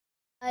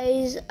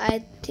Guys,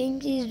 I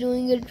think he's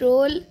doing a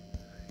troll.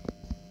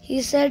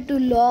 He said to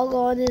log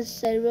on his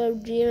server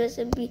of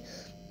DreamSMP.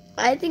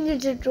 I think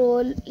it's a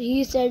troll.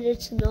 He said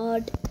it's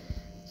not.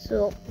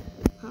 So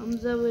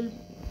Hamza will.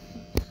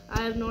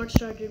 I have not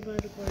started my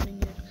recording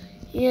yet.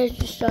 he has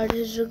to start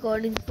his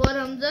recording. For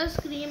Hamza's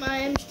scream, I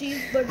am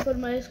Steve, but for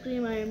my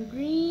scream, I am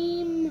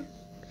Dream.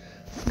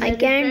 I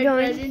can't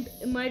join.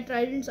 My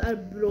tridents are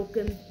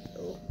broken.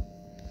 Oh,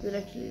 they're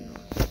actually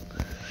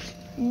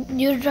not.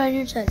 Your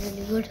tridents are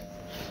really good.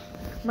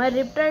 My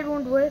riptide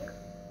won't work.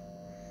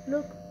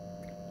 Look.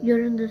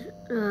 You're in this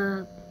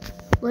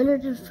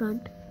wallet in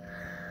front.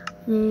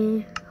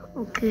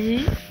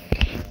 Okay.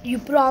 You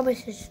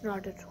promise it's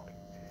not a troll.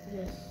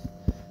 Yes,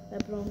 I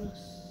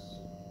promise.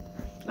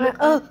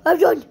 I've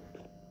joined.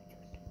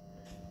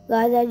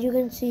 Guys, as you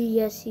can see,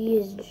 yes, he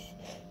is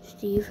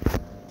Steve.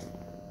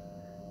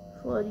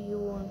 For you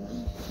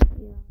only.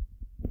 Yeah.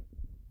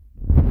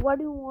 What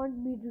do you want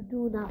me to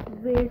do now?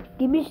 Wait.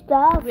 Give me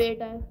stuff. Wait,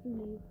 I have to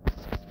leave.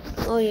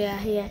 Oh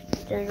yeah,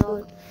 turn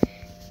on.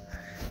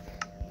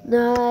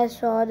 No, I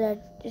saw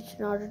that it's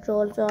not a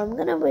troll, so I'm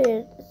gonna wear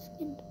the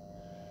skin.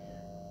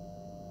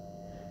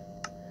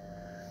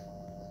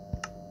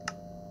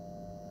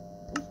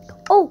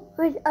 Oh,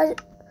 wait,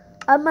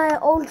 I'm my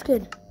old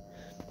skin.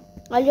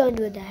 I'll join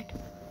you with that.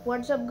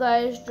 What's up,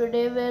 guys?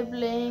 Today we're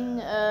playing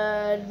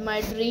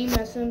my Dream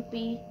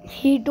SMP.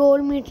 He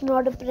told me it's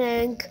not a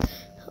prank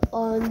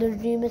on the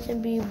Dream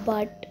SMP,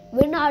 but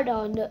we're not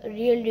on the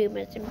real Dream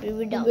SMP.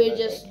 We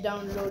just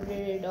downloaded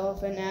it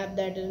off an app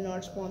that is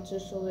not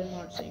sponsored, so we're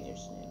not saying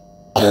its name.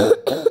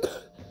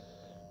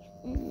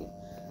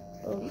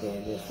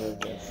 Okay, this was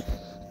just.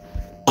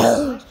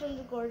 Am I still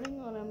recording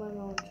or am I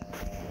not?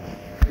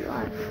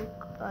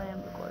 Look, I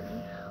am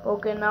recording.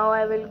 Okay, now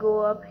I will go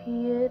up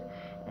here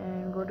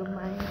and go to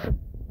mine.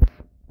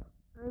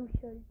 I'm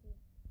sure.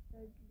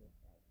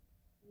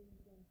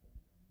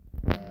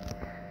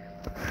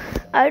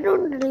 I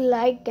don't really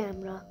like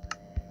camera.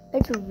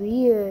 It's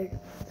weird.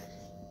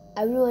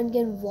 Everyone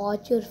can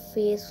watch your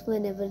face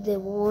whenever they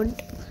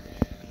want.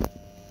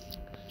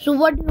 So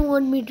what do you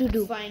want me to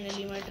do?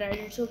 Finally, my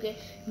trident's okay.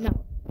 Now,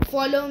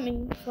 follow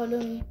me. Follow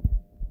me.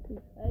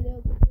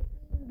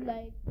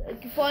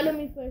 Follow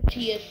me first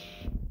here. This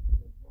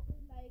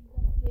is like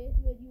the place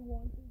where you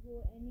want to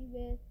go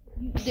anywhere.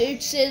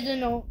 It says, you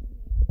know,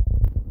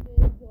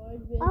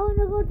 I want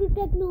to go to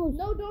Techno.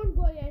 No, don't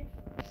go yet.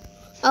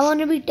 I want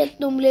to be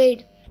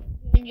Technoblade.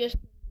 And just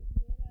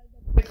here are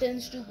the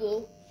buttons to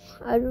go.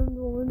 I don't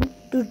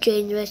want to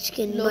change my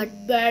skin, Look,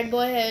 but bad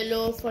boy,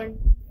 hello, fun.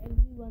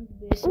 Everyone's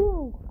basic.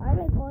 oh, I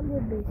like all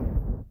your basic.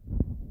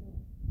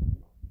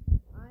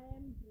 I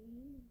am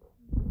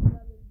Dream.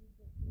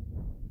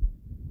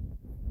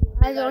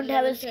 I don't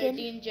have a skin.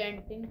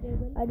 Enchanting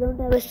table. I don't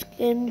have a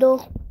skin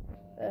though.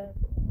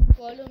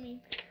 Follow me.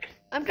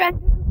 I'm trying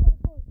to do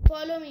parkour.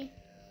 Follow me.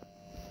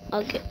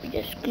 Okay,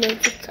 just close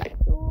the side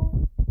door.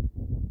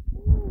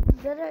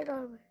 The right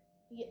arm.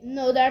 Yeah,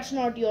 no, that's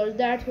not yours.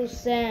 That's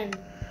Hussein.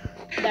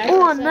 That's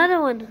Oh, Hassan.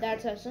 another one.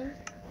 That's Hassan.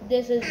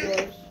 This is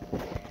yours.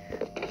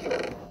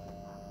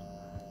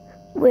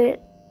 Wait,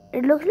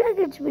 it looks like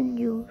it's been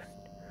used.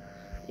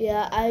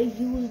 Yeah, I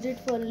used it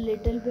for a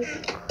little bit.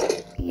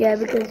 Yeah,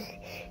 because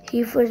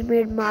he first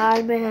made my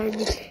armor and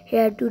he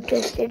had to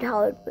test it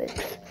how it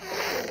works.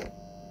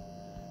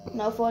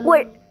 Now follow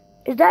Wait, me.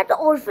 is that the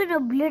orphan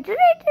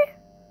obliterated?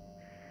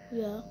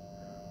 Yeah.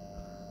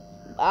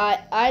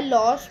 I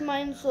lost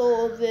mine,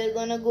 so we're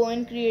gonna go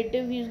in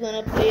creative. He's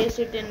gonna place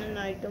it in an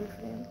item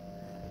frame.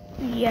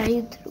 Yeah,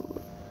 he threw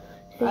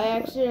it. I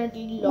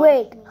accidentally lost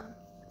Wait. mine.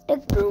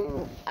 Did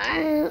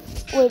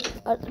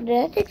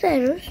I take the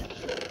arrows?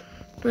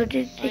 No,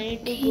 did I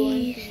need to go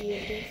in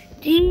creative.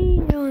 these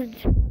ones.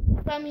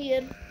 Come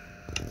here.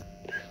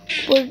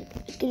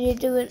 Put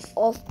creative and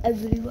off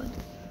everyone.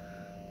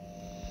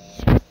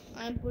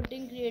 I'm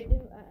putting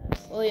creative.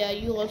 Oh yeah,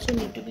 you also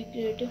need to be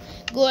creative.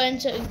 Go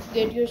and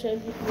get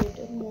yourself a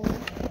creative mode.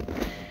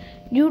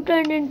 You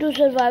turn into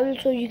survival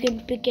so you can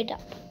pick it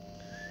up.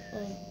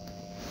 Oh.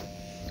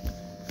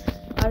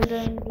 I'll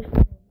turn into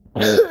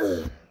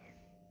survival.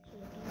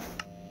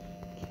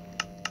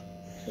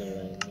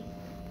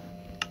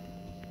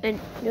 And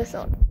just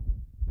all.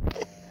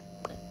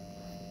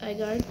 I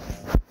got it.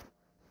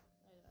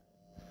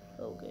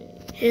 Okay.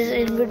 His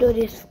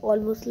inventory is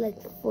almost like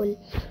full.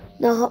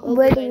 Now,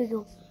 where do we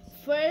go?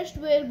 First,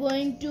 we're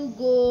going to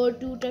go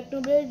to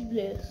Technoblade's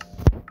place.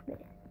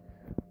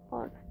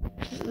 Alright.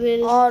 Where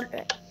is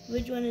Alright.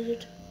 Which one is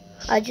it?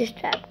 I just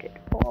tapped it.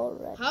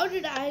 Alright. How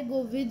did I go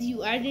with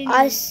you? I didn't.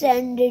 I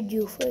sended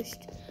you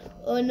first.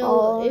 Oh no!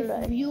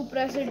 Alright. If you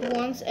press it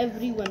once,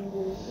 everyone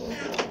goes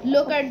there.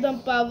 Look at the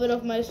power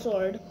of my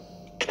sword.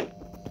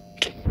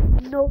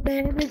 No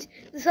damage.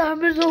 This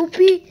armor is OP.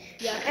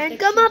 Yeah. And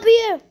come up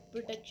here.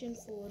 Protection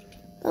 4.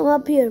 Come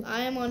up here.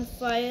 I am on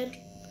fire.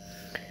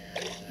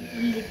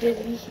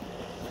 Literally.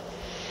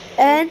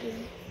 And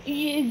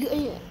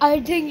I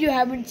think you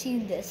haven't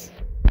seen this.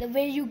 The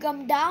way you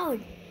come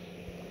down.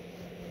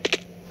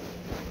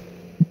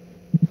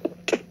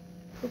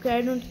 Okay,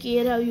 I don't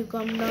care how you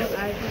come down.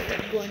 I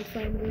just go and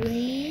find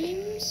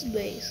Dream's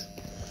base.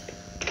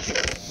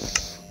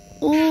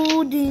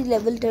 Oh, the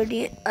level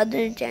 30 other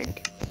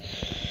enchant.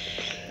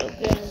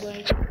 Okay, I'm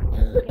going to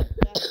get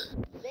that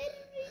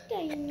very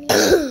tiny.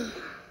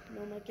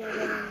 No, my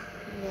camera is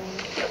wrong.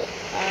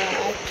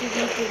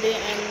 Actually, today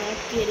I'm not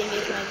caring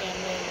if my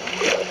camera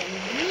is on.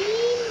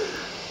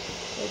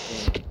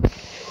 Okay.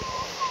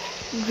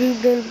 Dream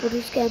doesn't put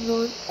his camera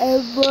on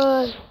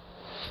ever.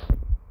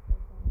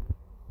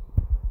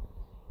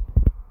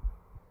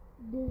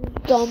 This is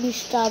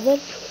Tommy's tower.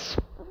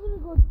 I'm gonna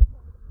go.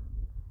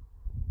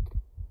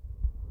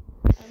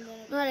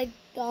 Not like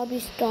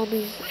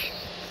Tommy's.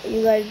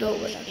 You guys know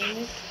what I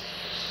mean.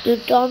 The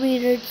Tommy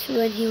Ritz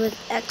when he was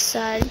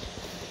exiled.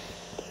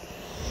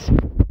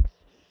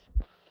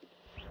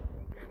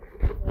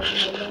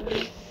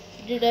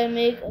 Did I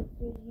make a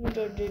statement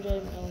or did I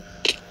not?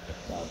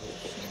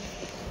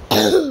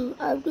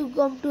 I have to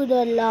come to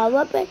the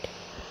lava pit.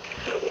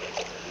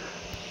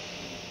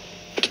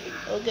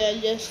 Okay,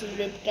 I'll just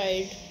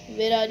riptide.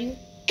 Where are you?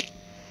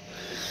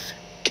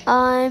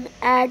 I'm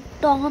at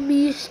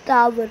Tommy's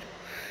tower.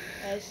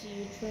 I see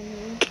you from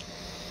here.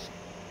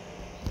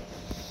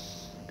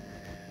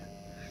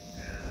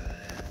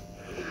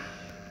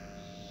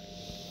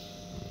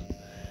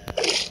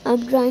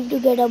 I'm trying to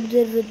get up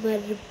there with my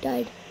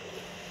riptide.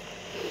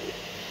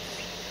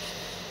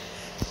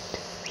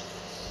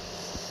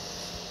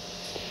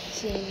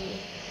 Same.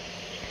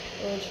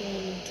 Oh,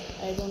 same.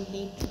 I don't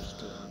need to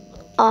stay.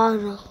 Oh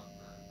no.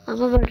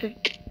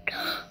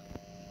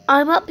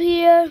 I'm up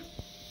here.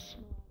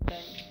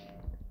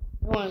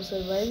 No, I'm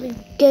surviving.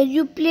 Can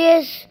you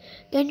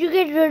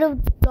get rid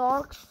of the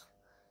blocks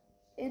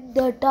in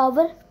the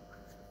tower?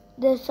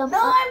 There's some. No,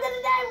 I'm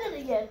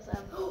gonna get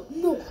some.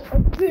 No, I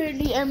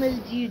barely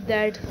MLG'd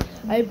that.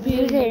 I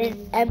barely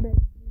ML.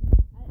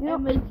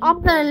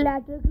 I'm gonna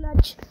ladder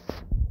clutch.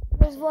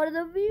 Just for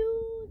the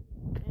view.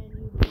 And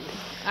you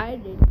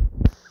did.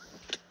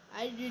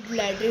 I did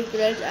ladder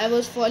clutch. I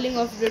was falling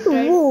off the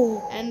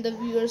ride and the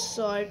viewers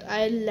saw it.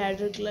 I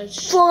ladder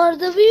clutch. For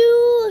the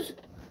views.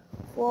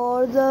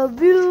 For the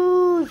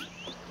views.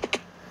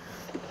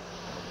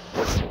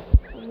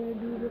 I'm gonna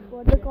do this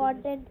for the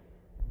content.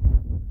 I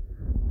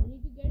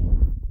need to get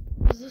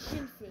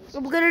position first.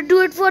 I'm gonna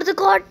do it for the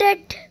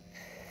content.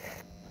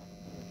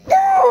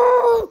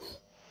 No!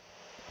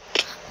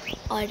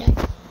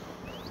 Alright.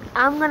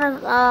 I'm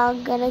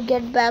gonna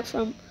get back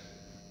from.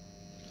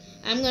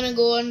 I'm gonna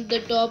go on the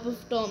top of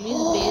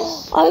Tommy's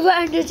base.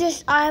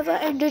 I have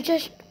an ender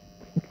chest.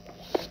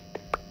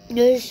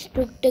 Just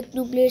took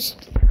Technoblade.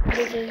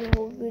 I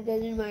hope he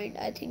doesn't mind.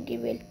 I think he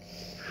will.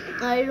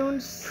 I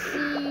don't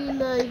see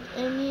like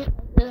any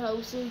other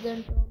houses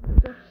than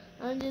Tommy's. So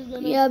I'm just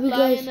gonna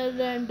fly in a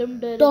random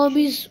direction.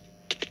 Tommy's.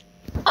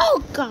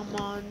 Oh come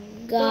on,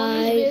 guys.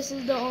 Tommy's base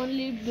is the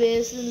only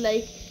base in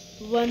like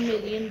 1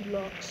 million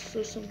blocks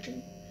or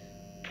something.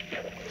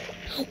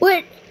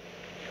 Wait.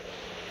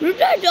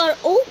 Riptides are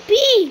OP.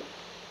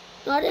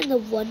 Not in the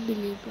 1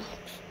 million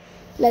blocks.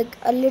 Like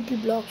a little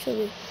blocks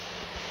away.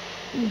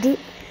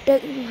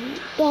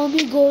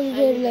 Tommy goes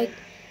there like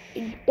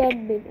in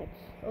 10 minutes.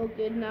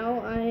 Okay, now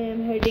I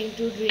am heading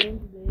to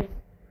Dream's base.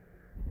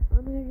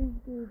 I'm heading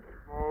to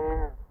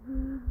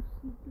Dream's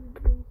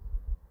base.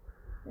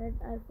 That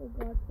I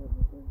forgot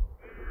everything.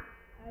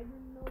 I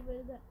don't know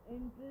where the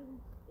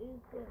entrance is,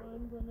 so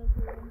I'm gonna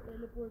go and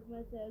teleport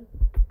myself.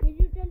 Can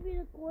you tell me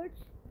the codes?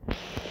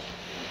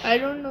 I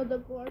don't know the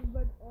code,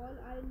 but all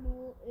I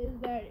know is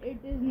that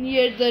it is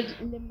near the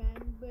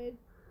Lemanberg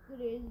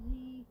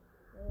crazy,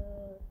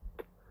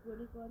 what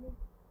do you call it?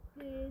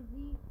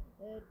 Crazy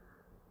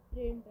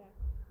train track.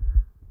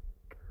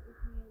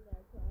 It's near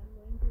that, so I'm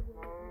going to go.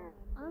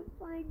 I'm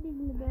finding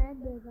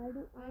Lemanberg.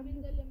 I'm in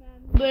the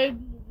Lemanberg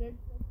red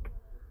festival.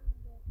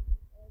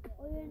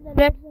 Oh, you're in the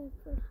red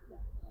festival.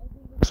 I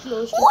think it's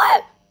close to.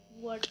 What?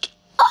 What?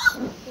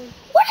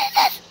 What is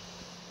this?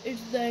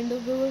 It's the end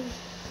of the world.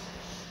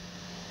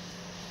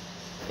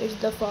 It's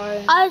the far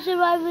end. I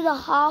survived with a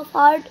half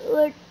heart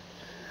with.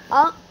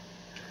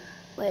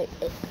 Wait,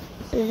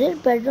 is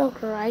it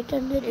bedrock right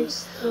under it?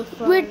 It's the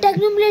far Wait,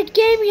 Technoblade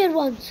came here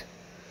once.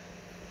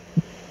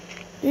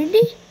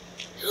 Really?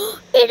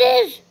 It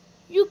is!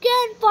 You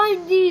can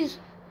find these.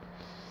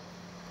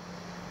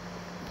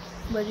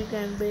 But you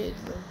can break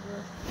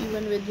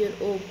even with your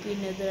OP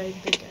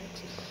netherite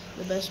pickaxe.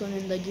 The best one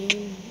in the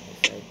game,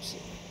 if I'd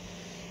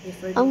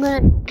say. I'm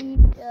gonna eat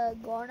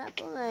God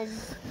apple and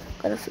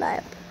gonna fly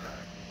up.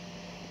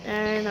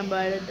 And I'm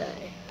about to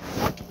die.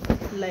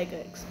 Like I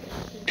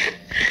expected.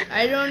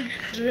 I don't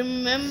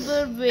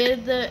remember where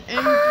the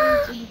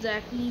entrance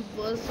exactly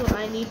was, so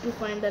I need to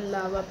find a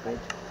lava pit.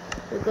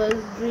 Because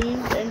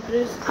Dream's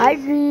entrance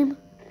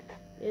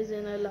is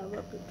in a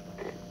lava pit.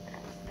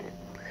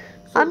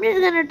 So I'm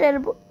just gonna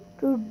teleport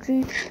to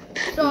Dream.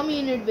 Tommy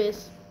Unit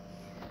Base.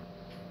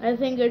 I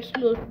think it's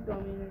close to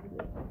Tommy Unit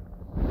Base.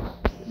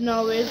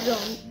 Now where's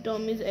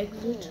Tommy's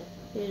exit?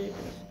 Here it is.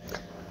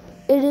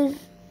 It is.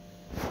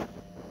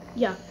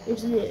 Yeah,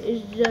 it's there.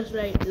 It's just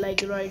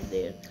like right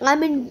there.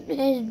 I'm in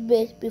his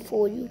base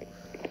before you.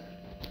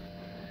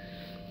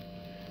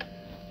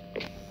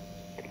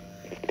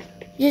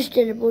 Just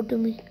teleport to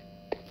me.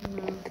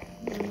 No,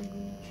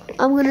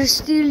 I'm gonna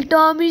steal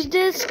Tommy's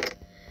disc.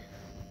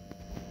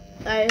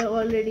 I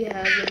already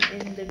have it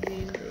in the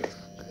dream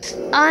base.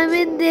 I'm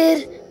in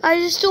there. I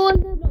just stole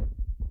them.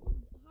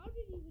 How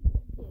did you even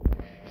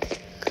get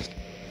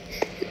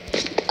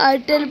there? I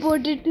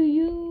teleported to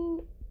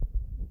you.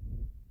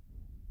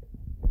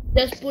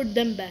 Just put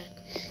them back.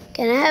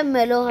 Can I have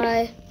Mellow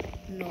High?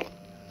 No.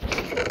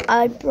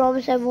 I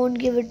promise I won't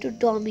give it to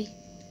Tommy.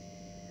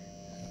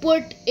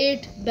 Put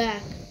it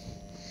back.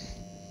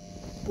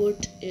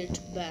 Put it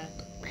back.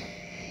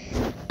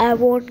 I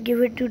won't give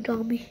it to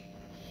Tommy.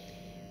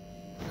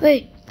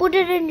 Wait, put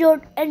it in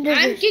your ender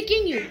I'm chest.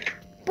 kicking you.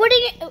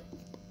 Putting it.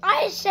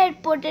 I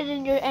said put it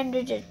in your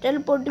ender chest.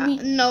 Teleport to me.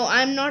 No,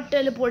 I'm not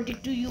teleporting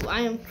to you.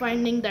 I am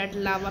finding that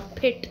lava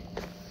pit.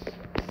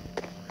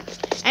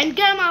 And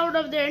come out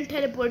of there and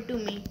teleport to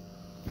me.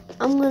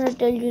 I'm gonna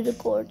tell you the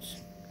codes.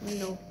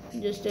 No,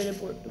 just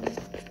teleport to me.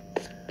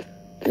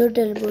 You're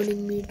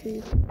teleporting me to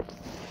you.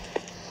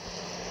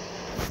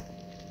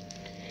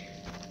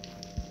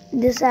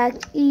 This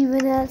act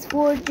even has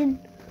fortune.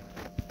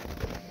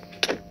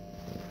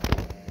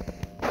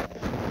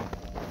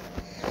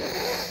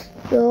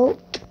 So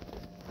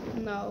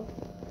No.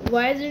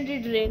 Why isn't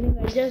it raining?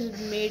 I just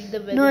made the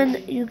weather. no, and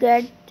change. you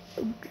get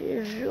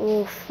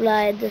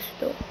fly this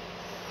door.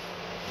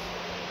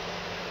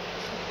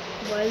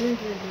 Why isn't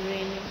it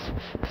raining?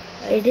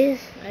 It is.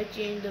 I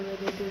changed the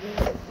weather to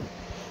rain.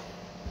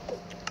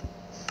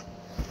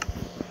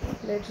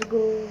 Let's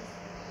go.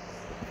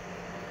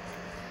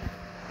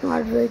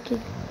 Not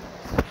working.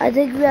 I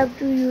think we have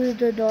to use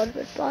the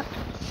normal path.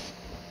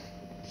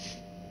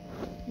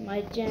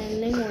 My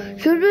channeling one.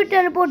 Should we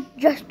teleport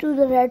just to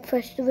the Red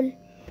Festival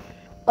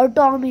or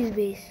Tommy's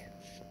base?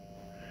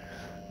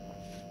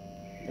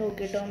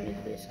 Okay, Tommy's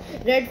base.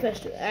 Red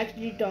Festival.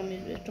 Actually,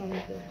 Tommy's base.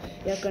 Tommy's base.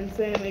 Yeah,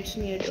 confirm it's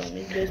near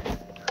Tommy's base.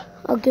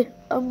 Okay,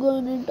 I'm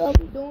going in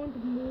Tommy. Don't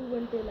move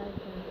until I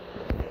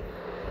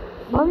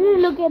come. I'm just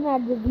looking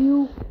at the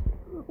view.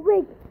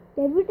 Wait,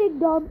 can we take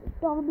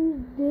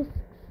Tommy's discs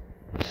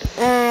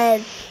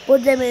and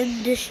put them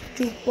in this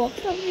jukebox?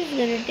 I'm just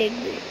gonna take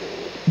this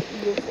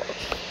jukebox.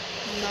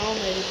 Now,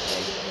 Malik.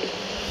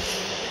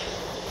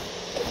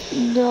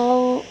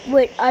 No,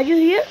 wait, are you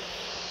here?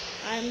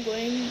 I'm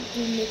going to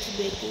Nick's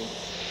bakery.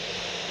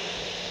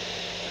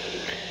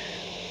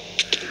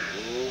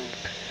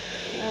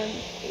 I'm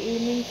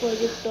aiming for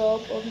the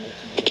top of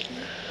Nick's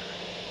bakery.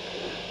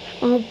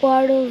 I'm a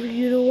part of,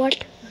 you know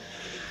what?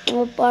 I'm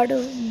a part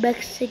of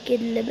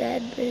Mexican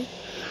Lebanon.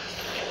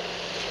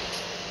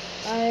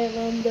 I am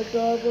on the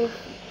top of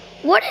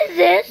What is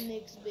this?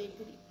 Nick's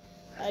bakery.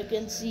 I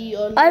can see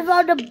all. I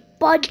found a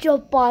bunch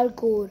of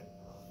parkour.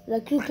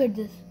 Like, look at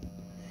this.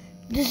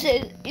 This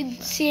is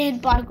insane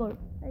parkour.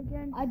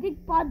 I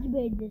think Punch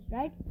made this,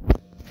 right?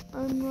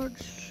 I'm not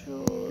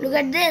sure. Look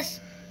at this.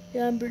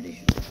 Yeah, I'm pretty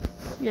sure.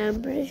 Yeah,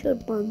 I'm pretty sure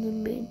Punch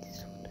made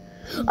this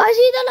one. I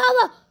see the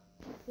lava.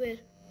 Where?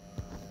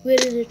 Where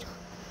is it?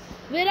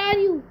 Where are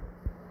you?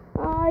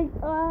 I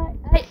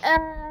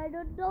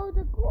don't know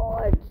the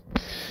codes.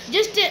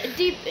 Just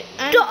deep.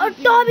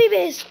 Tommy's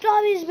base.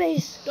 Tommy's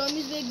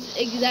base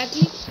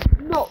exactly.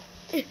 No,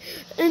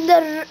 in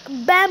the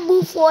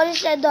bamboo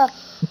forest and the.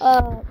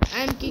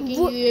 I'm kicking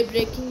you. You're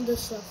breaking the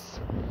stuff.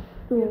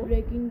 You're No.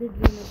 breaking the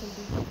dream or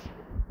something.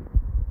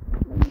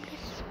 I'm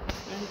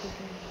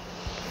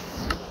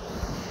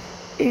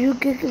kicking You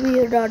kicked me,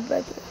 you're not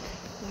my friend.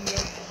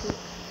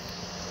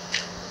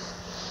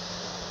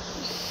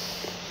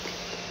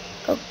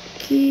 you.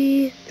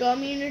 Okay.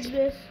 Tommy in its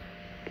base.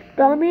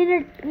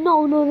 Tommy,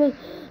 no.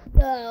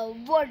 The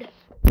wood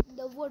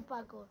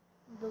parkour.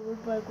 The wood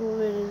parkour.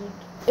 Where is it?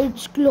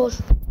 It's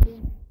close.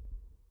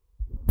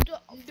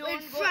 Don't In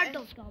go front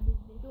of Tommy's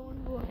base.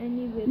 Don't go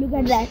anywhere. Look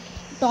at that.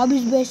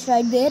 Tommy's base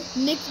right there.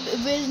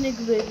 Where's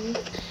Nick's bakery?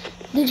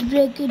 This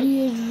bakery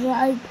is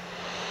right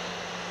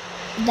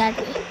that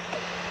way.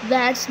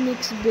 That's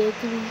Nick's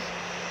bakery.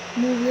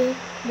 Move it.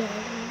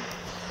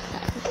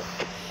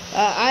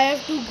 I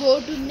have to go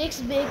to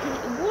Nick's bakery.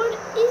 What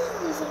is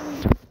this?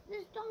 This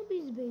is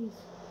Tommy's base.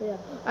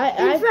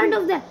 Yeah. In front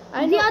of that.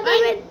 I The know, other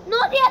way.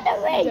 Not the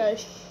other way.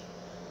 Gosh.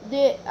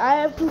 I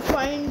have to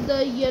find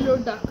the yellow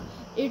duck.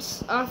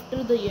 It's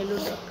after the yellow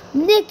duck.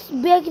 Nick's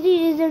bakery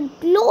isn't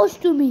close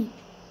to me.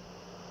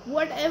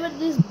 Whatever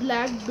this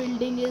black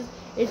building is,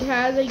 it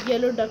has a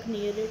yellow duck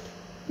near it.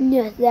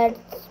 Yes, that's.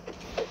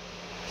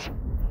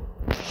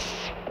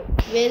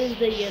 Where is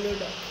the yellow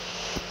duck?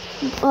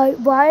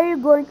 Why are you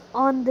going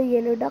on the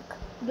yellow duck?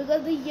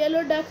 Because the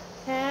yellow duck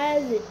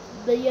has it.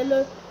 The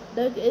yellow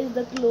duck is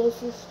the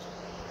closest.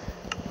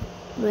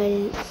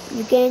 Well,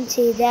 you can't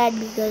say that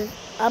because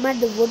I'm at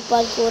the wood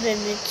parkour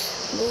and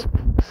it's close.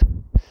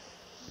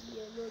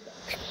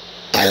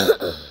 Yellow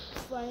duck.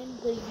 Find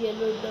the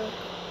yellow duck.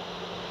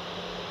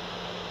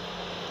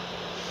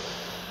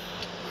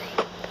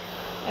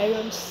 I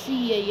don't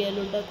see a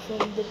yellow duck from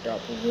the top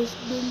of this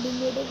building.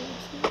 What does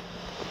it see?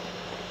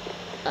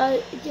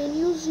 Can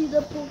you see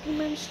the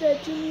Pokemon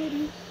statue near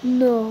you?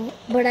 No,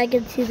 but I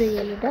can see the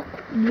yellow duck.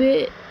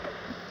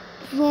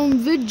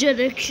 From which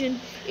direction?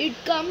 It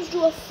comes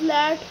to a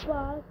flat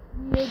path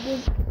near the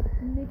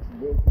next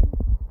building.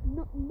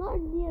 No, not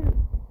near.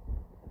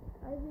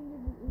 I think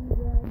it is in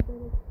that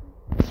direction.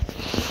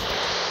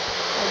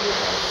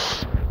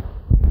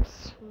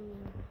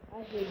 I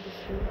hate this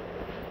thing.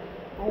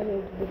 I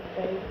hate this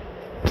type.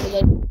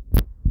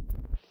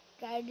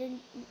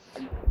 Trident.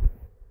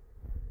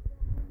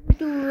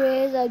 Two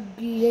ways are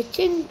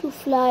glitching to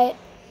fly.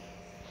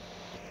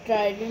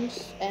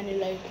 Tridents and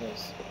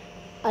elytras.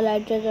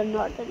 Elytras are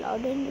not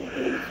allowed in the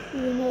dreams.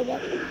 You know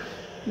that.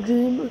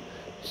 Dream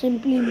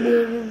simply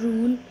made a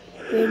rule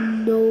where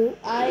no.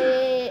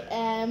 I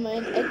am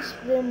in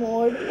X-ray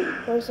mode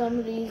for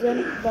some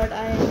reason, but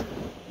I am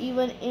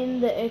even in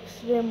the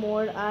X-ray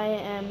mode. I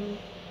am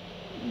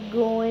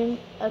going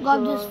across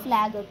Got this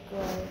flag. the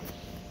curve.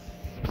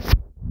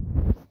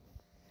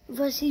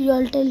 First,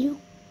 I'll tell you.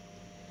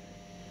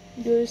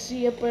 You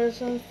see a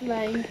person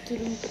flying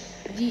through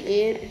the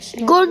air. It's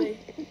not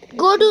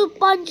Go to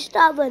Punch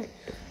Tower.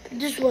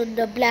 This one,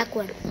 the black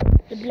one.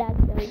 The black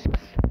one.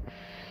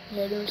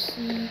 I don't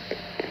see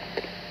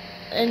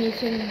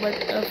anything but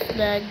a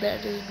flag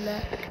that is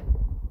black.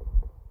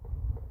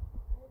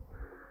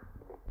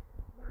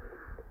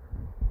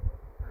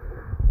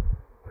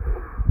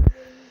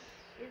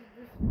 Is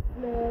this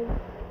flag?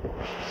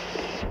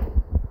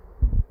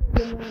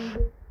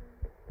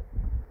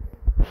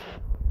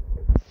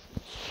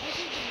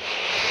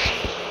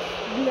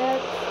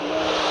 Black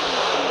flag.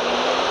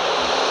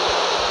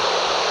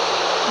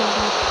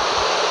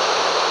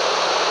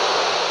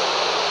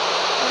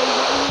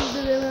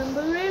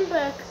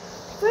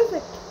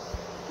 Perfect.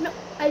 No,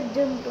 I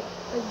jumped off.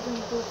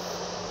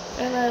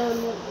 And I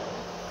almost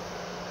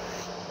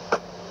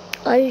died.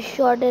 I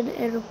shot an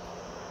arrow.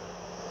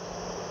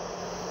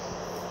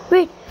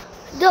 Wait,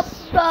 the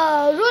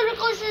roller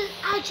coaster is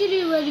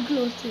actually very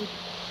close to it.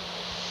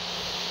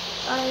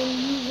 I am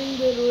using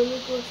the roller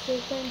coaster.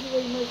 Thank you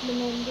very much,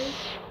 Menendez.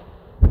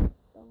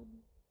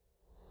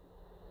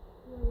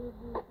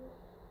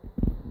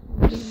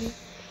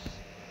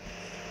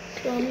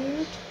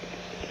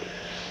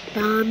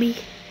 Tommy.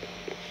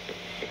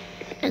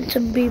 And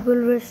some people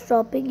were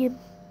stopping him.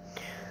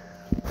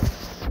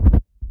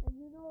 And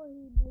you know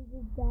he made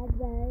it that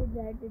bad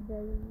that it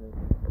doesn't work.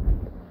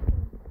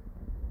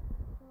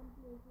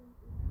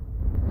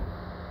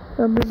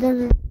 Some it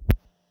doesn't.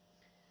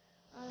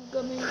 I'm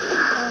coming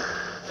up.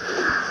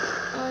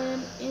 I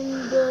am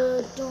in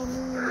the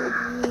Tommy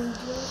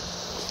Ranger.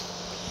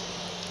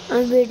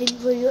 I'm waiting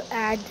for your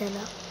ad,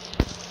 Dana.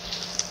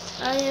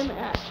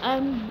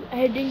 I'm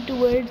heading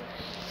towards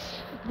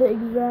the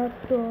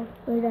exact top.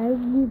 But I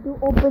need to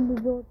open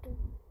the door.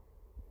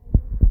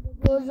 The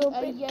door's A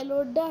open.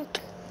 yellow duck.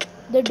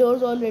 The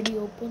door's already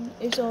open.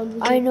 It's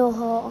always I know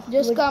how.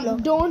 Just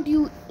come. Don't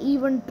you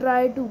even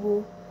try to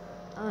go.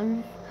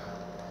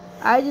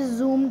 I just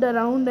zoomed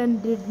around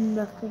and did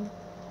nothing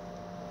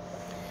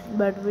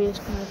but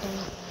waste my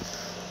time.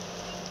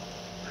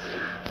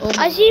 Oh,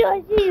 I see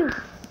you.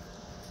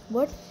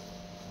 what?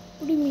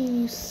 What do you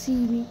mean you see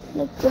me?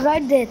 Look,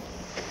 right there.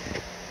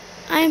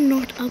 I am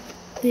not up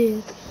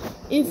there.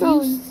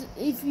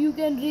 If you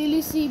can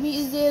really see me,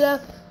 is there a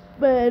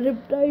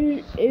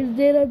reptile? Is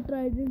there a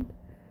trident?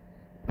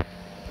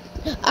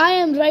 I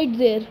am right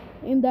there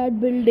in that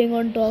building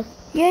on top.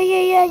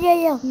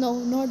 Yeah. No,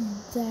 not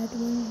that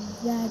one.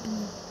 That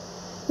one.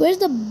 Where's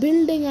the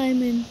building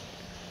I'm in?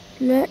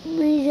 Let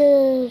me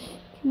just.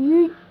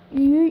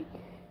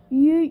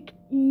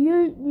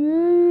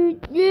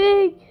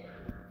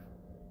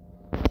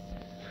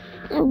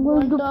 I'm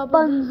going to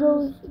punch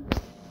those.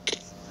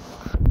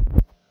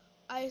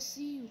 I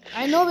see you.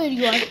 I know where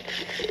you are.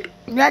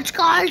 That's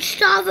called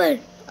Tower.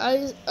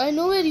 I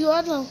know where you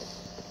are now.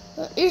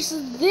 It's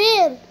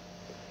there.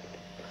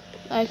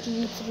 I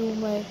actually threw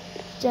my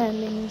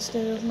channeling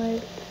instead of my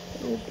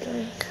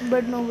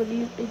but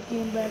nobody it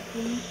came back to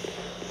me.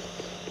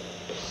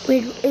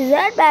 Wait, is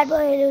that Bad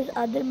Boy Hero's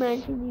other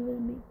mansion evil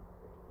me?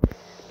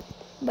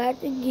 But I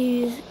think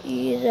he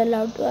is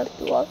allowed to have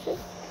two houses.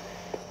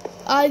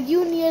 Are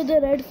you near the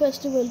Red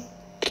Festival?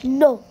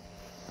 No.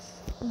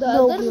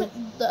 The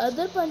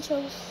other punch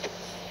house.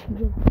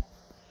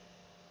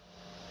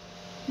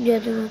 The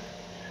other one.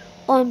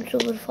 Oh, I'm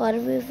super far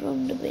away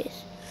from the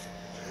base.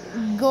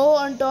 Go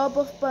on top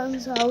of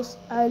Pun's house.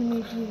 I'll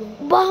meet you there.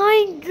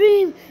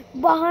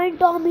 Behind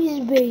Tommy's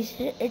base.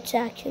 It's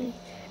actually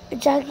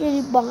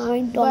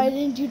behind Tommy. Why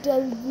didn't you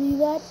tell me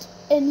that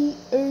any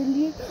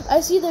earlier? I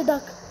see the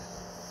duck.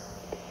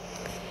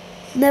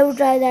 Never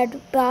try that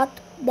path.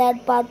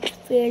 That path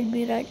failed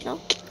me right now.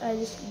 I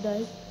just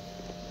died.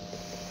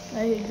 I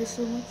hate this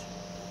so much.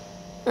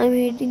 I'm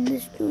hating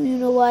this too. You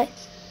know why?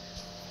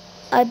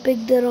 I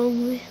picked the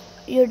wrong way.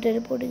 You're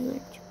teleporting,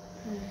 aren't you?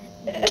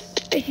 Yes.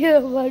 You're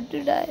about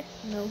to die.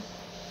 No.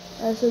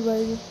 I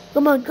survived.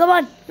 Come on,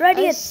 right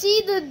I here.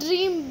 see the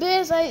dream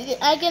base.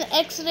 I can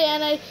X-ray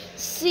and I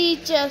see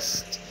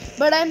chest,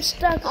 but I'm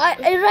stuck. I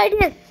right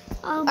here.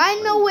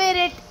 I know where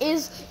it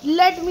is.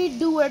 Let me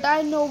do it.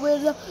 I know where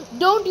the.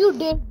 Don't you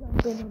dare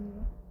jump in on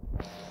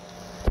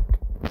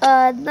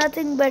me.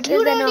 Nothing better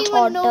You than don't a even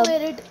hot know tub.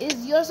 where it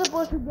is. You're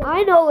supposed to get.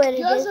 I know where it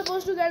You're is.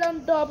 supposed to get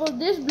on top of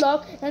this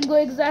block and go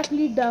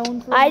exactly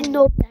down. From I here.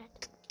 know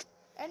that.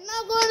 And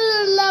now go to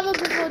the lava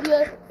before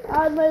your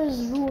armor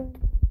is ruined.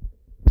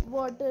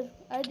 Water.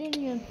 I didn't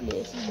even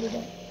place it, did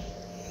I?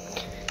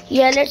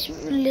 Yeah, let's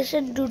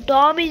listen to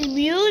Tommy's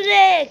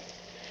music.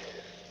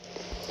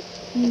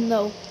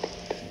 No.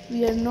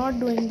 We are not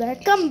doing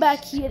that. Come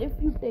back here. If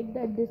you take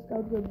that disc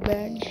out, you're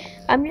banned.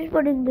 I'm just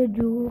putting the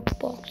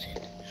jukebox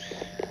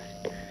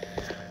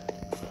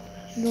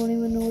in. Don't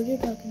even know what you're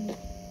talking about.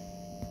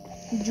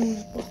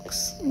 Juice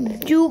box.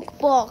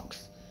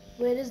 Jukebox.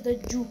 Where is the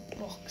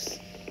jukebox?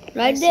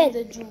 Right I there.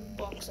 see the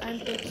jukebox. I'm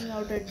taking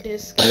out a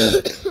disc.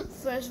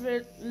 First,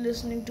 we're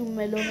listening to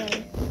Mellow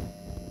High.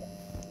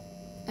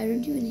 I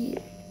don't even hear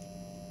it.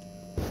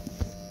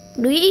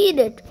 Do you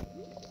hear it?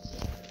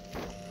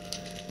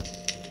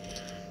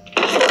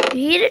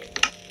 You hear it?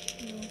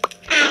 No.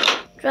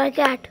 Try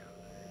cat.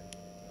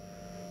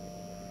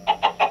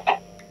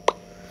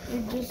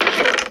 It just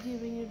keeps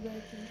giving it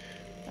back in.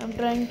 I'm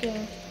trying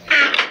cat.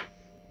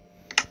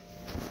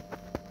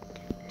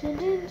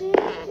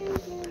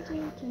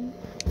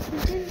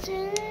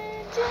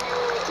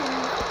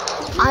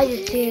 I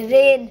just hear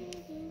rain.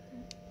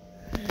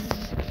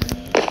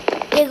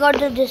 Take out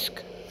the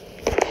disc.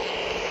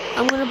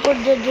 I'm gonna put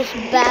the disc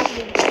back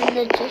in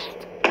the chest.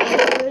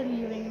 We're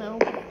leaving now.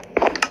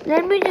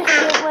 Let me just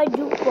take my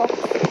jukebox.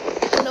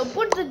 No,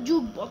 put the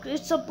jukebox.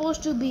 It's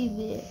supposed to be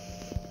there.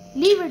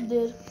 Leave it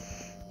there.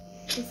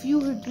 If you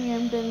hit me,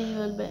 I'm telling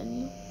you I'll ban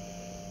you.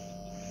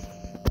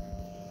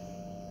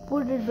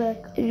 Put it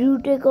back. You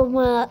take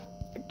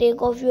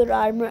off your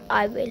armor.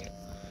 I will.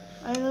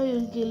 I know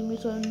you'll kill me,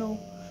 so no.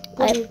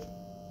 Put it.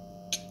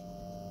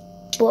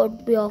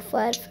 Put your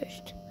fire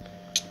first.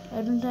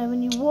 I don't have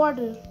any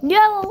water.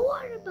 Yeah, a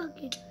water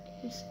bucket.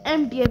 It's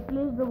empty. I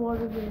placed the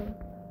water there.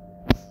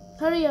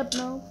 Hurry up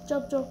now.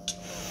 Chop chop.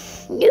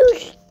 You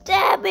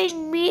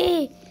stabbing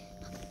me.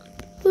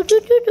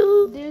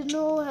 There's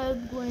no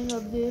help going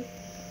up there.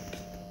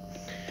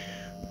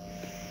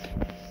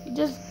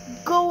 Just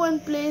go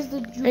and place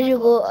the juice. There you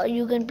go.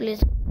 You can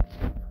place.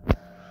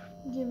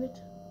 Give it.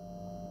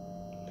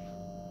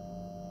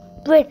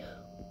 Wait.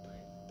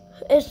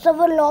 If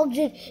someone logs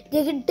in,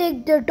 they can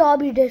take the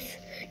Tommy disc.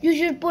 You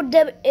should put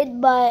them in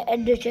my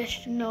ender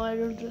chest. No, I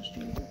don't trust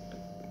you.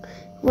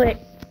 Wait.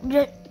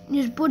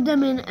 Just put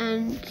them in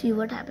and see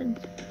what happens.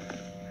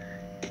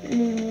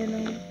 Leave me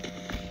alone.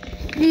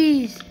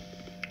 Please.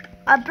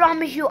 I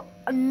promise you,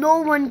 no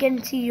one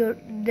can see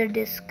the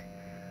disc.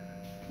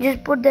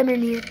 Just put them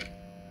in here.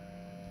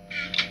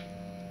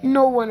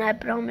 No one, I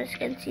promise,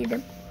 can see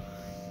them.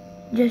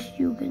 Just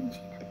you can see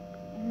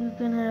them. You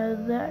can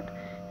have that,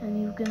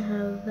 and you can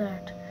have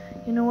that.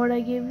 You know what I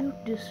gave you?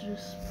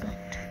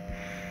 Disrespect.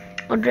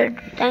 Alright,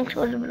 thanks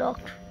for the block.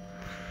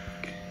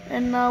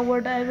 And now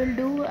what I will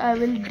do, I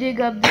will dig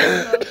up the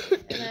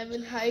block and I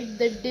will hide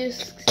the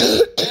discs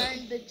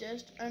and the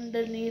chest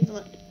underneath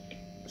one.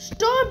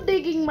 Stop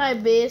digging my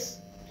base.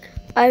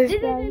 Did I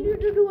tell you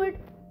to do it?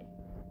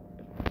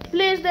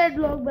 Place that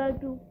block back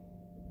too.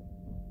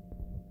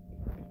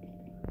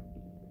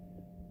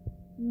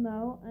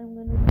 Now I'm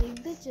gonna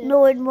take the chest.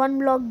 No, in one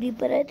block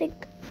deeper, I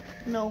think.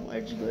 No,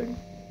 it's good.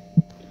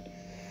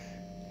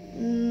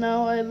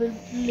 Now I will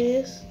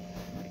place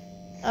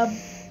a.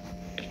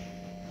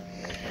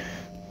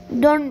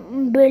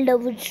 Don't build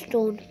up with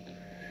stone.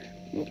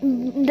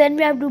 Then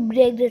we have to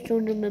break the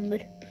stone, remember.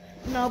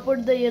 Now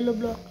put the yellow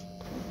block.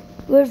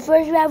 But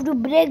first we have to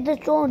break the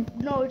stone.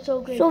 No, it's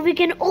okay. So we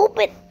can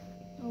open.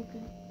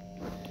 Okay.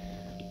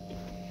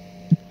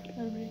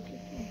 I'll break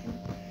it. Okay.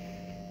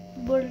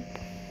 But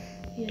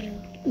yeah.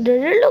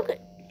 Does it look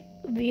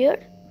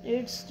weird?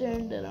 It's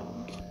turned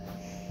around.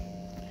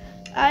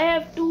 I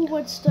have too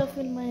much stuff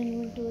in my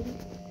inventory.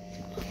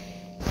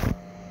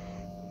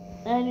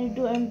 I need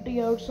to empty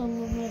out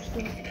some of my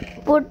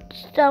stuff. Put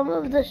some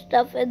of the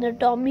stuff in the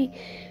Tommy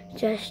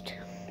chest.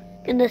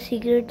 In the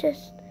secret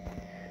chest.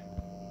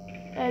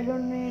 I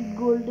don't need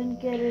golden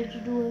carrots,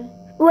 do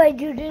Wait,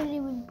 you didn't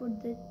even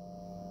put the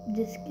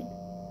disc in.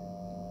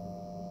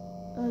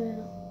 I? Oh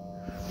yeah.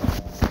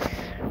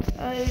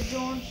 I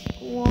don't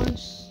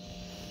want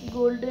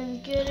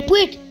golden carrots.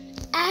 Wait,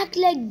 act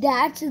like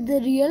that's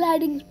the real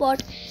hiding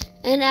spot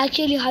and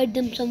actually hide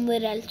them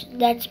somewhere else.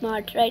 That's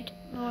smart, right?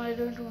 No, I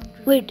don't want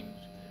to. Wait,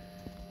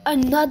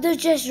 another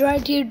chest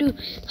right here to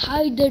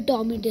hide the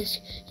Tommy disc.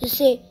 Just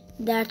say,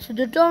 that's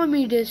the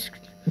Tommy disc.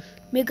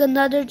 Make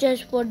another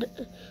chest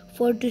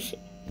to say.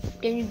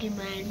 Can you give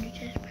my ender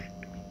chest back?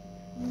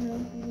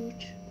 No,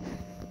 wait.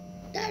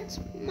 That's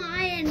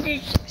my ender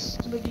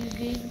chest. But you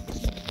gave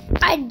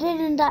it. I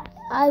didn't.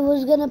 I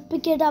was gonna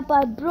pick it up.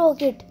 I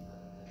broke it.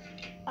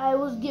 I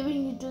was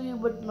giving it to you,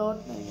 but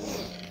not now.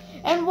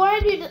 And why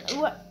did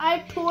I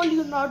told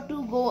you not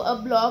to go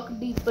a block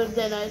deeper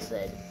than I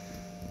said?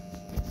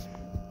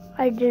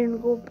 I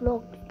didn't go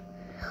block.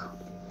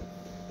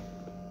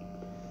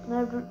 I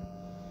have to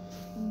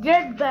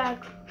get back.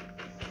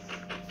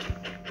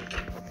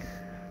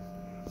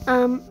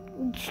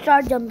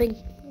 Start jumping.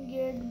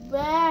 Get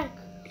back.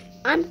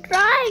 I'm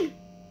trying.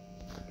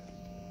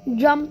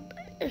 Jump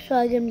so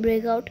I can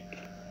break out.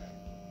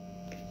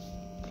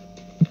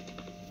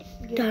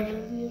 Get Done. out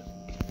of here.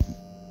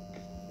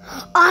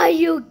 Are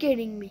you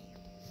kidding me?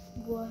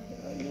 Why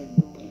are you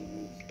doing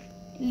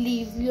this?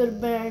 Leave your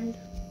band.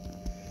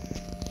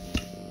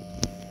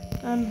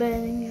 I'm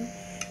banning you.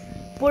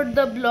 Put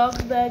the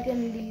blocks back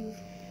and leave.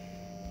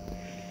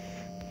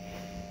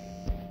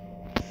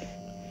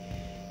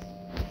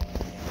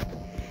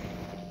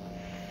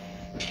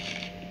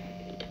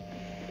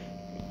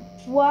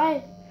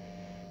 Why?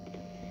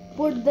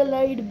 Put the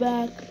light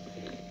back.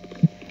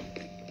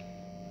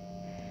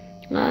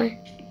 Hi.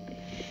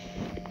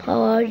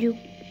 How are you?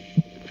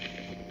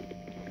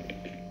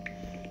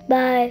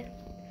 Bye.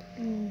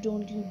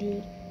 Don't you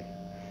dare.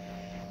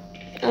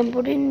 I'm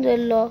putting the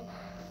law.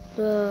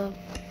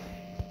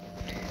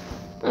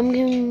 I'm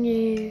giving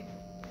you.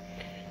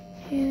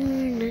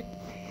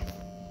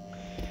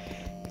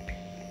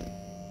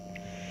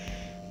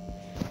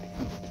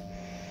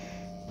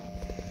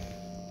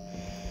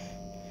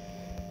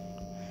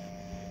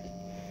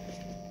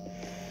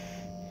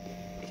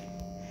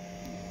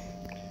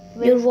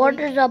 Your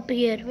water's up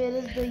here. Where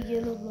is the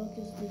yellow block?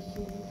 Is the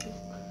yellow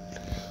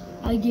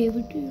block? I gave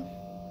it to you.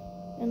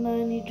 And now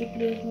I need to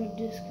place my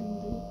disc in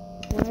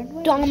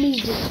there.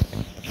 Tommy's disc.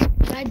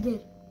 Right there.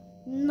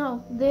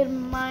 No, they're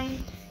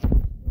mine.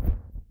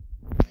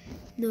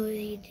 No,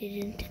 he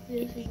didn't.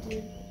 Yes, it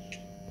did.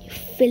 You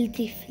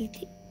filthy.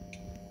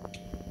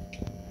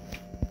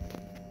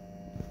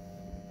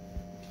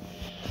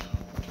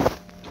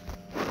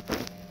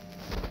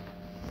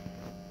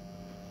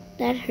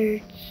 That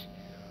hurts.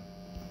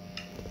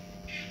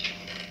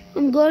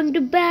 I'm going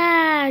to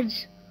bed.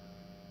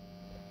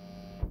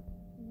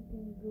 You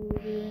can go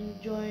there and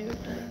enjoy your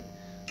time.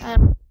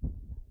 I'm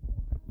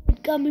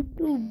Coming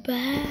to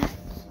bed.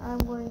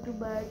 going to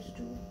bed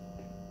too.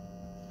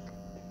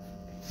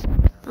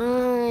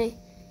 Hi.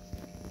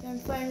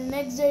 Can't find an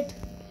exit.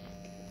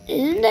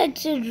 Isn't the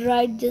exit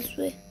right this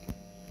way?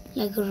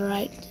 Like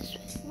right this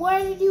way.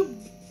 Why did you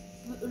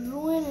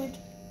ruin it?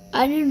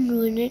 I didn't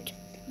ruin it.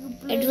 You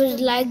It placed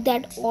was like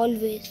that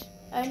always.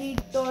 I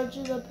need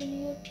torches up in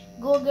here.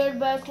 Go get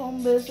back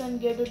home base and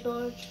get a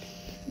torch.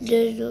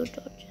 There's no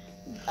torch.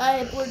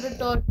 I put a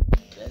torch.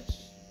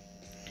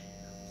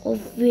 Of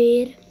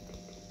where?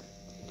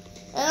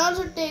 And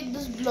also take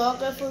this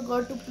block. I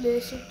forgot to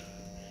place it.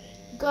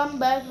 Come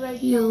back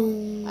right You.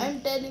 now.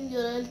 I'm telling you,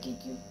 I'll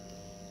kick you.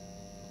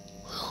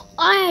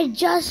 I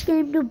just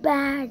came to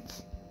bed.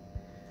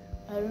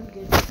 I don't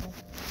get it.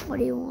 What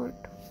do you want?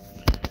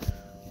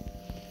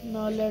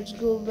 Now let's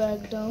go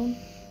back down.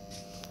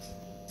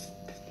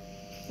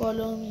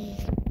 Follow me.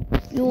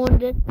 You want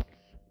this?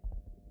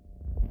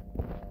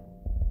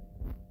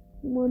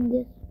 You want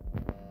this?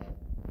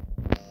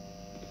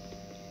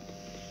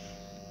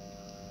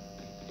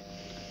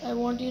 I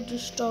want you to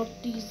stop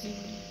teasing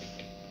me.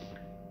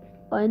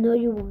 I know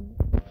you want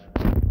it.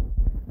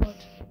 What?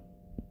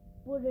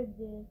 Put it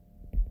there.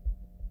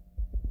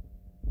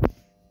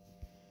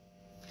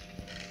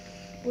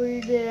 Put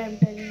it there, I'm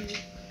telling you.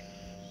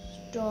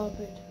 Stop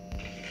it.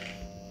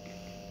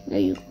 There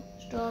you go.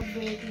 Stop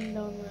breaking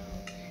down my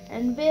house.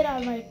 And where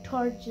are my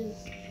torches?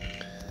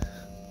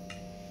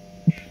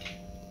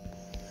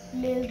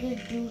 Place the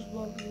juice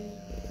box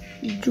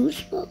there.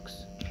 Juice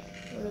box.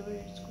 Whatever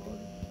it's called.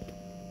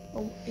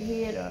 Oh,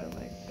 here are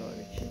my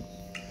torches.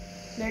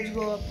 Let's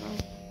go up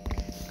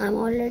now. I'm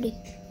already.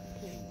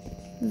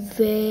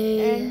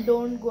 Where? And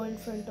don't go in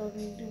front of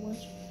me too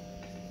much.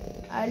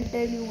 I'll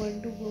tell you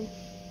when to go.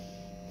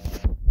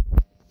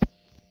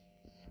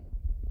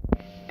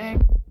 And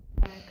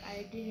back.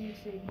 I didn't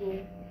say go.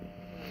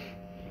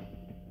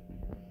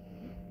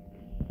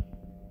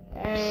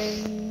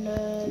 And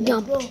let's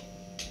Jump. go.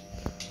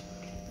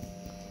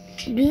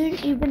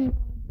 Didn't even.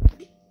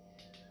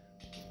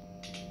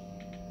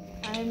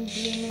 I'm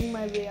dreaming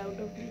my way out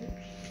of here.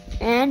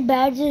 And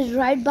Badge is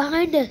right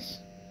behind us.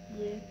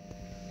 Yeah.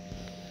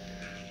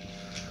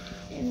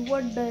 In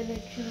what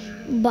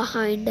direction?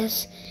 Behind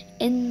us.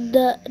 In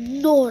the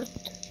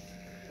north.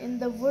 In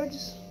the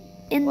woods?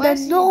 In Oh, I the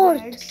see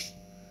north. bats.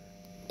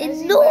 I In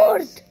see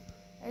north. bats.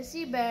 I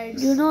see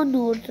bats. You know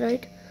north,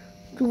 right?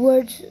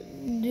 Towards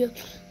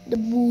the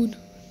moon.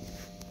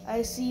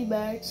 I see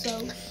bats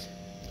out.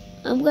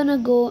 I'm gonna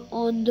go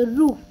on the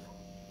roof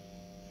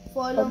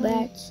Follow for me.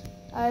 bats.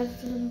 I have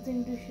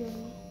something to show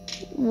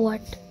you.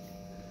 What?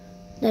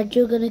 That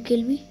you're gonna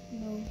kill me?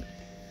 No.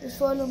 Just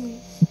follow me.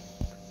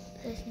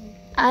 Trust me.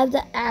 I have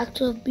the axe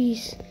of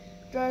peace.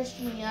 Trust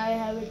me, I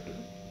have it too.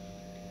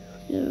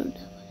 You don't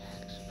have an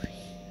axe of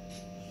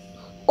peace.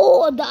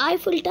 Oh, the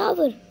Eiffel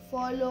Tower.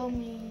 Follow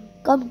me.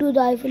 Come to the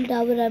Eiffel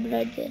Tower. I'm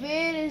right there.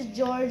 Where is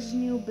George's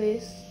new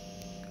base?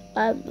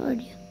 I have no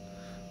idea.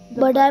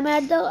 But I'm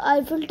at the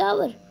Eiffel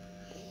Tower.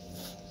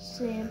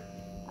 Same.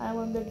 I'm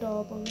on the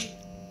top of it.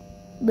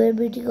 Where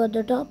BT got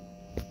the top?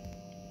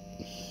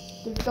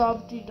 The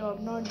top,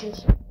 not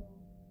just the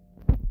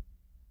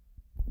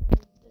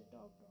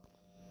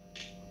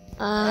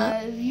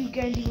top. You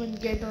can't even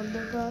get on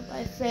the top.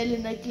 I fell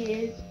in a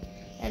cave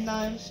and now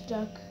I'm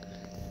stuck.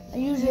 I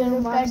use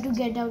your master to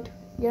get out.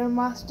 Your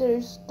master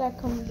is stuck,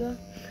 Hamza.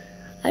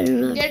 I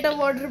don't know. Get a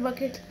water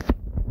bucket.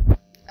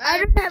 I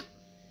don't have.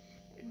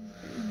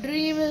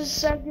 Dream is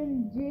stuck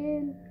in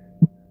jail.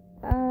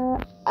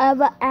 I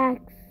have an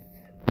axe.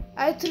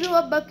 I threw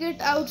a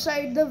bucket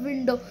outside the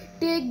window.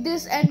 Take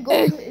this and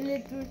go to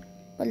it.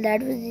 Well,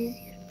 that was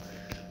easier.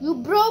 You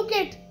broke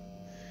it.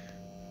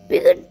 We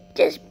could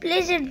just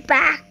place it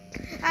back.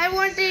 I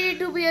wanted it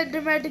to be a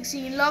dramatic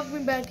scene. Lock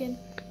me back in.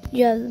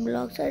 You have the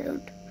blocks, I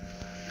don't.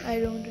 I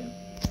don't know.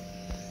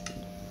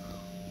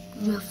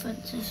 You have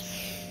fences.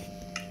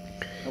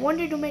 I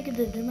wanted to make it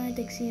a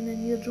dramatic scene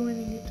and you're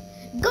ruining it.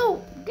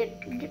 Go!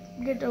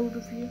 Get out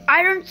of here.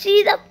 I don't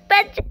see the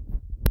fences.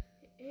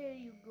 Here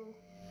you go.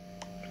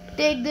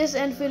 Take this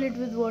and fill it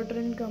with water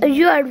and come.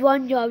 You had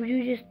one job,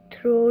 you just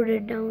throw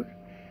it down.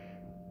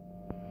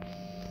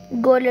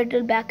 Go a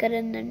little backer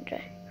and then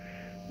try.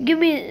 Give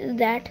me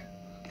that.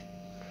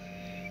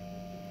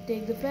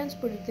 Take the fence,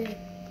 put it there.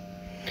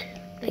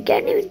 I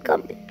can't even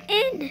come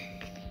in.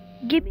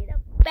 Give me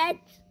the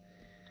fence.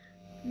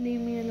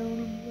 Leave me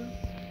alone, Hamza.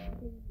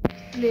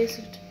 Place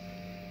it.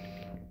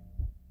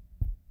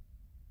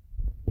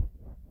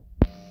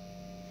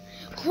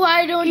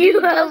 Why don't You you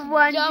have just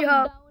one jump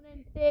job. down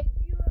and take?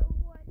 You have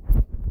one.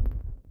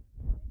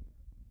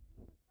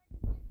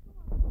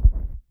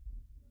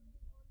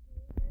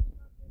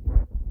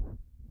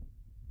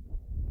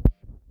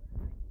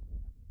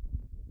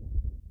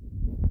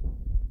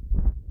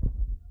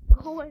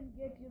 Go and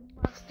get your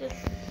master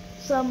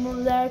some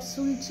of that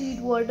sweet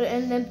water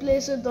and then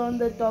place it on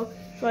the top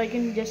so I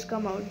can just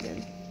come out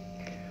then.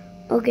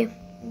 Okay.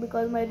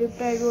 Because my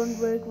riptide won't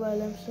work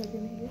while I'm stuck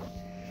in here.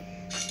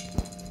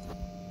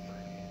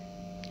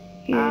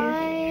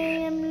 I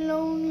am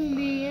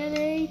lonely and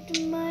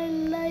hate my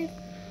life.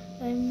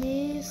 I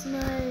miss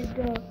my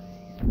dog.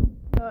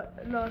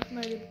 Lost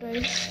my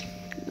riptide.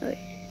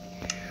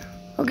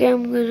 Okay,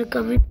 I'm gonna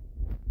come in.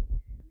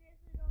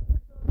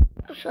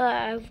 So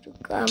I have to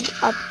come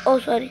up. Oh,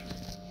 sorry.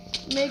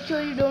 Make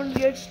sure you don't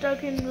get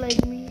stuck in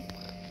like me.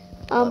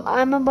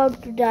 I'm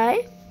about to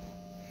die.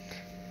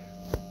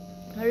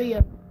 Hurry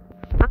up.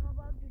 I'm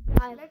about to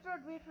die. Let's not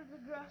wait for the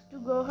grass to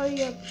go.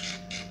 Hurry up.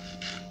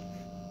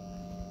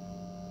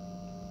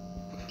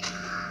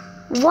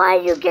 Why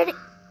are you getting?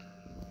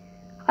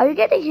 Are you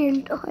getting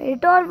hit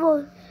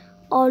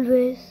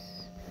always?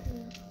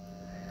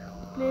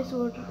 Place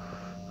water.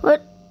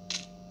 What?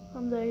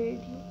 Hamza, I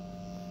hate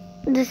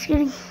you. Just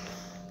kidding.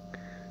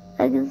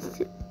 I can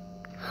see.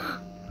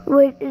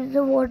 Wait, is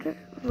the water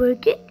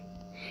working?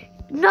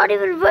 Not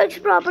even works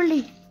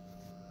properly.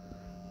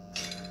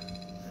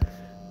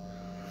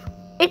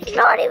 It's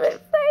not even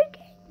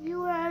working.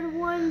 You had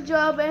one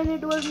job and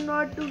it was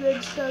not to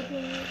get stuck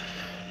in it.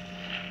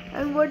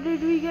 And what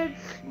did we get?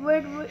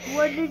 What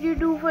did you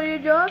do for your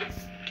job?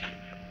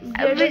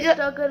 Get a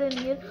stucker in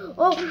here.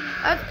 Oh,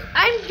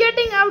 I'm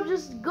getting out.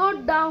 Just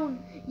go down.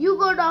 You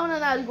go down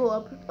and I'll go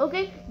up.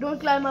 Okay? Don't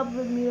climb up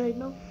with me right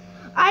now.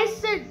 I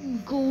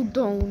said go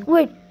down.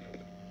 Wait.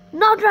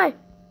 Now try.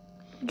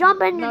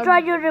 Jump and Now- try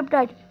your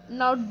riptide.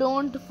 Now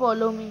don't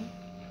follow me.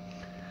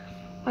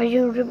 Are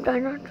your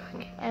riptide not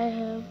working? I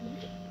have.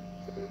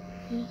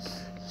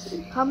 Yes.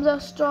 Hamza,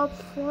 stop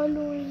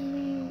following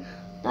me.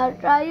 Now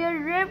try your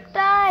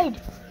riptide.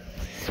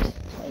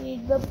 I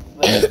need the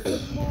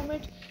perfect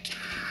moment.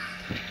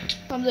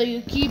 Hamza,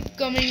 you keep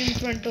coming in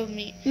front of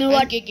me. No, I'm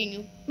what? kicking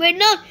you. Wait,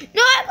 no, I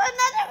have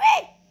another way.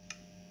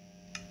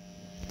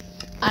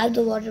 I have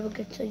the water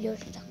bucket, so you're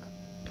stuck.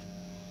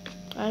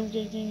 I'm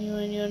kicking you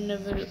and you're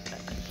never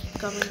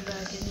coming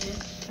back in here.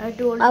 I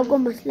told you. आपको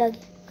मसला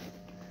क्या?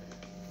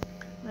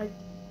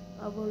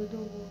 अब बोल दो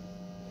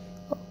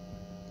वो.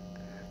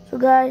 So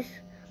guys,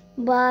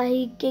 bye.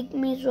 He kicked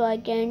me so I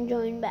can't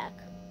join back.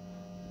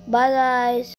 Bye guys.